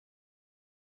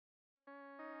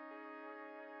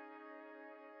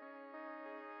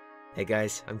Hey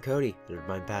guys, I'm Cody,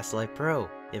 my Past Life Pro,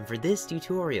 and for this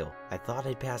tutorial, I thought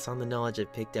I'd pass on the knowledge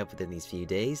I've picked up within these few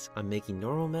days on making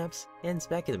normal maps and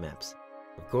specular maps.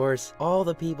 Of course, all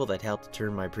the people that helped to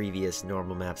turn my previous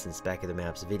normal maps and specular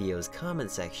maps videos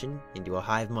comment section into a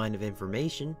hive mind of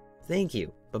information, thank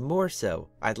you. But more so,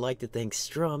 I'd like to thank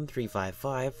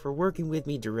Strum355 for working with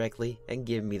me directly and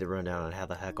giving me the rundown on how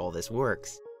the heck all this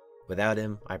works. Without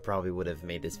him, I probably would have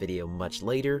made this video much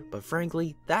later, but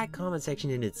frankly, that comment section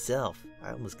in itself,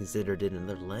 I almost considered it in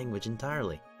another language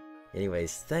entirely.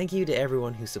 Anyways, thank you to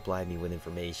everyone who supplied me with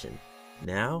information.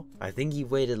 Now, I think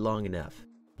you've waited long enough.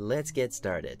 Let's get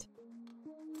started.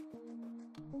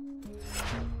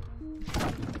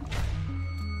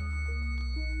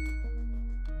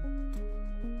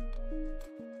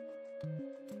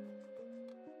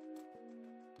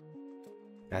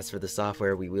 As for the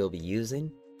software we will be using,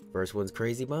 first one's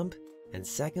Crazy Bump, and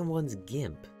second one's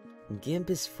GIMP. GIMP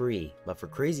is free, but for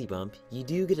Crazy Bump, you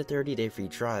do get a 30-day free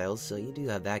trial, so you do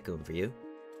have that going for you.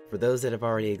 For those that have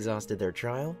already exhausted their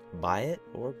trial, buy it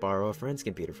or borrow a friend's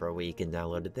computer for a week and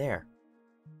download it there.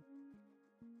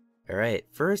 Alright,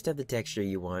 first have the texture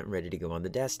you want ready to go on the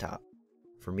desktop.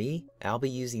 For me, I'll be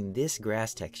using this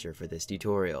grass texture for this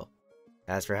tutorial.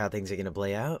 As for how things are going to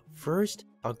play out, first,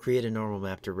 I'll create a normal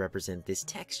map to represent this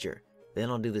texture. Then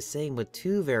I'll do the same with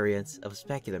two variants of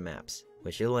specular maps,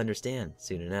 which you'll understand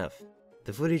soon enough.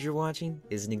 The footage you're watching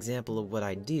is an example of what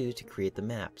I do to create the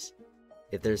maps.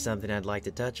 If there's something I'd like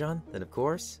to touch on, then of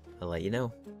course, I'll let you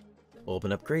know.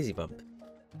 Open up Crazy Bump.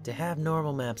 To have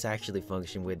normal maps actually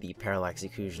function with the parallax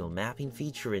occlusional mapping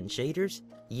feature in shaders,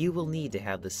 you will need to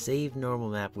have the Save Normal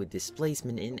Map with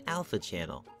Displacement in Alpha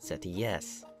channel set to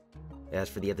yes. As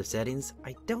for the other settings,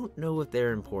 I don't know if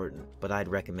they're important, but I'd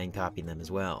recommend copying them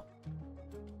as well.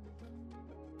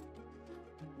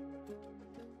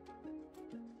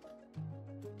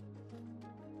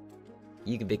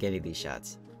 You can pick any of these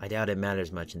shots. I doubt it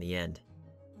matters much in the end.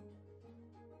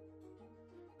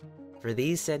 For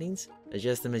these settings,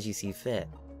 adjust them as you see fit.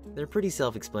 They're pretty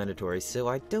self-explanatory, so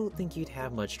I don't think you'd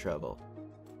have much trouble.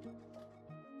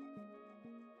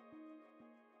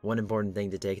 One important thing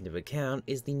to take into account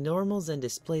is the normals and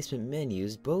displacement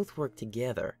menus both work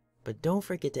together, but don't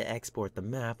forget to export the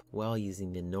map while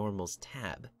using the normals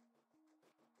tab.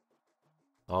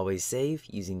 Always save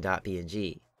using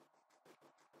 .png.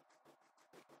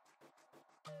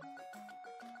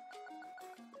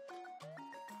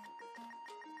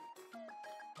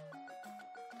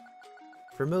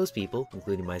 For most people,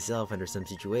 including myself under some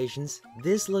situations,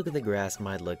 this look of the grass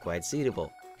might look quite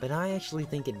suitable, but I actually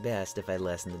think it best if I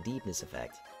lessen the deepness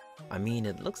effect. I mean,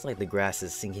 it looks like the grass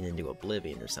is sinking into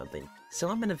oblivion or something, so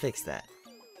I'm gonna fix that.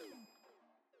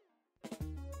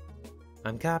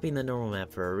 I'm copying the normal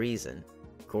map for a reason.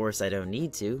 Of course I don't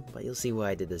need to, but you'll see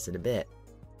why I did this in a bit.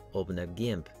 Open up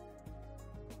GIMP.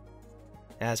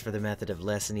 As for the method of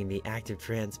lessening the active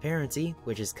transparency,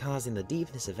 which is causing the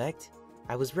deepness effect,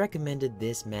 I was recommended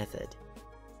this method.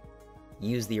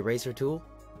 Use the eraser tool,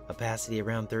 opacity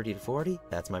around 30 to 40,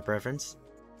 that's my preference.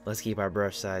 Let's keep our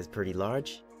brush size pretty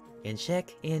large, and check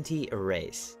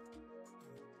anti-erase.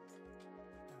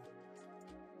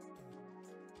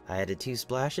 I added 2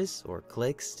 splashes, or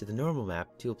clicks, to the normal map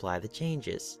to apply the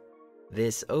changes.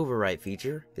 This overwrite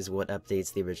feature is what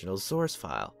updates the original source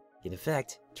file, in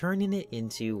effect, turning it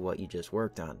into what you just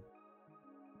worked on.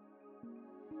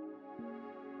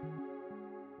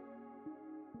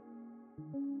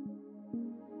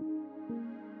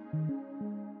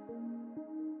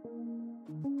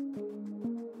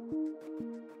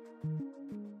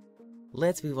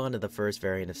 Let's move on to the first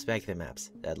variant of specular maps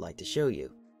that I'd like to show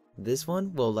you. This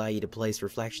one will allow you to place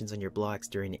reflections on your blocks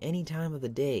during any time of the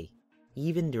day,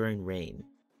 even during rain.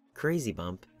 Crazy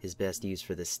Bump is best used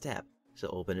for this step, so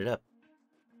open it up.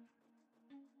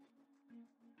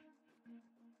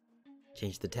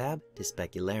 Change the tab to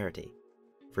Specularity.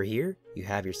 For here, you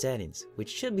have your settings,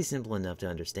 which should be simple enough to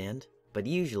understand, but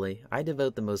usually I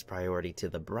devote the most priority to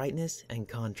the brightness and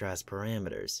contrast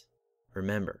parameters.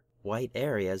 Remember, white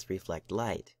areas reflect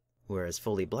light, whereas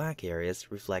fully black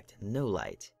areas reflect no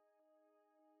light.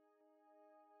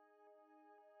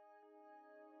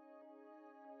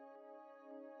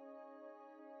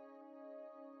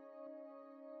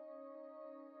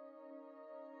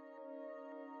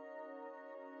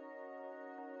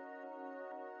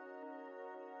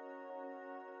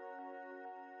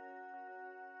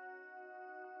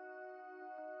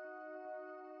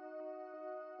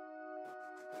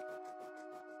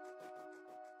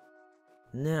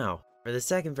 Now, for the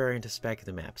second variant of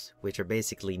specular maps, which are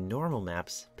basically normal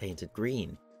maps painted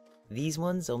green. These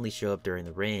ones only show up during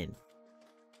the rain.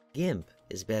 GIMP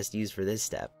is best used for this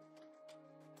step.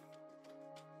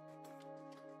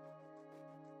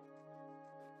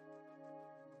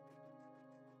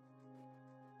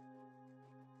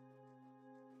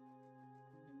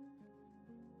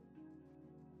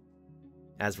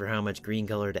 As for how much green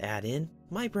color to add in,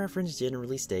 my preference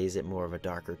generally stays at more of a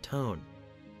darker tone.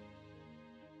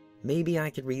 Maybe I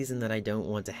could reason that I don't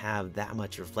want to have that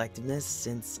much reflectiveness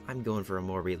since I'm going for a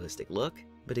more realistic look,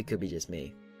 but it could be just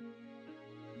me.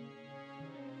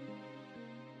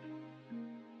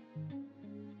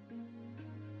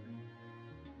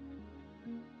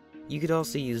 You could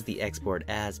also use the Export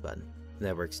As button.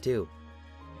 That works too.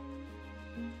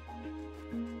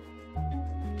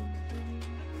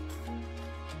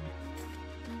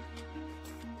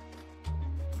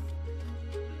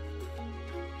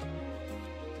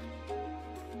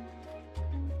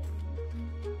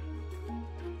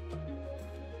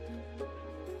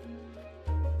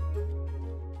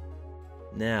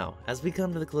 Now, as we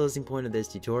come to the closing point of this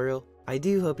tutorial, I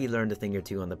do hope you learned a thing or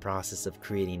two on the process of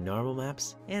creating normal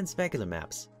maps and specular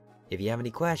maps. If you have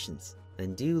any questions,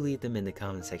 then do leave them in the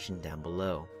comment section down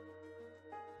below.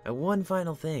 And one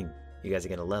final thing, you guys are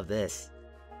gonna love this.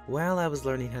 While I was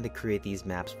learning how to create these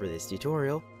maps for this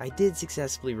tutorial, I did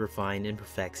successfully refine and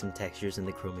perfect some textures in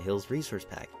the Chroma Hills resource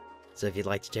pack. So if you'd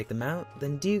like to check them out,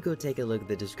 then do go take a look at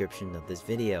the description of this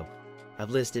video. I've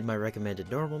listed my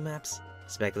recommended normal maps,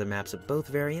 specular maps of both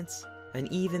variants,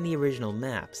 and even the original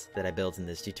maps that I built in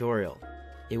this tutorial.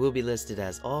 It will be listed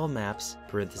as all maps,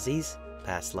 parentheses,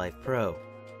 Past Life Pro.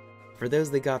 For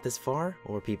those that got this far,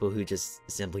 or people who just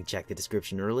simply checked the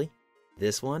description early,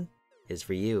 this one is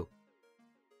for you.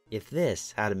 If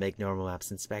this How to Make Normal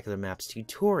Maps and Specular Maps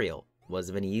tutorial was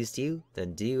of any use to you,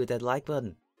 then do hit that like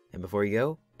button. And before you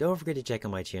go, don't forget to check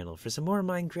out my channel for some more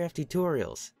Minecraft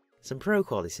tutorials, some pro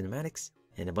quality cinematics,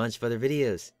 and a bunch of other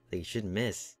videos that you shouldn't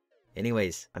miss.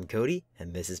 Anyways, I'm Cody,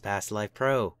 and this is Past Life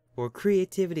Pro, where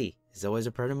creativity is always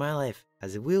a part of my life,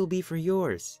 as it will be for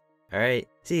yours. Alright,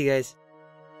 see you guys.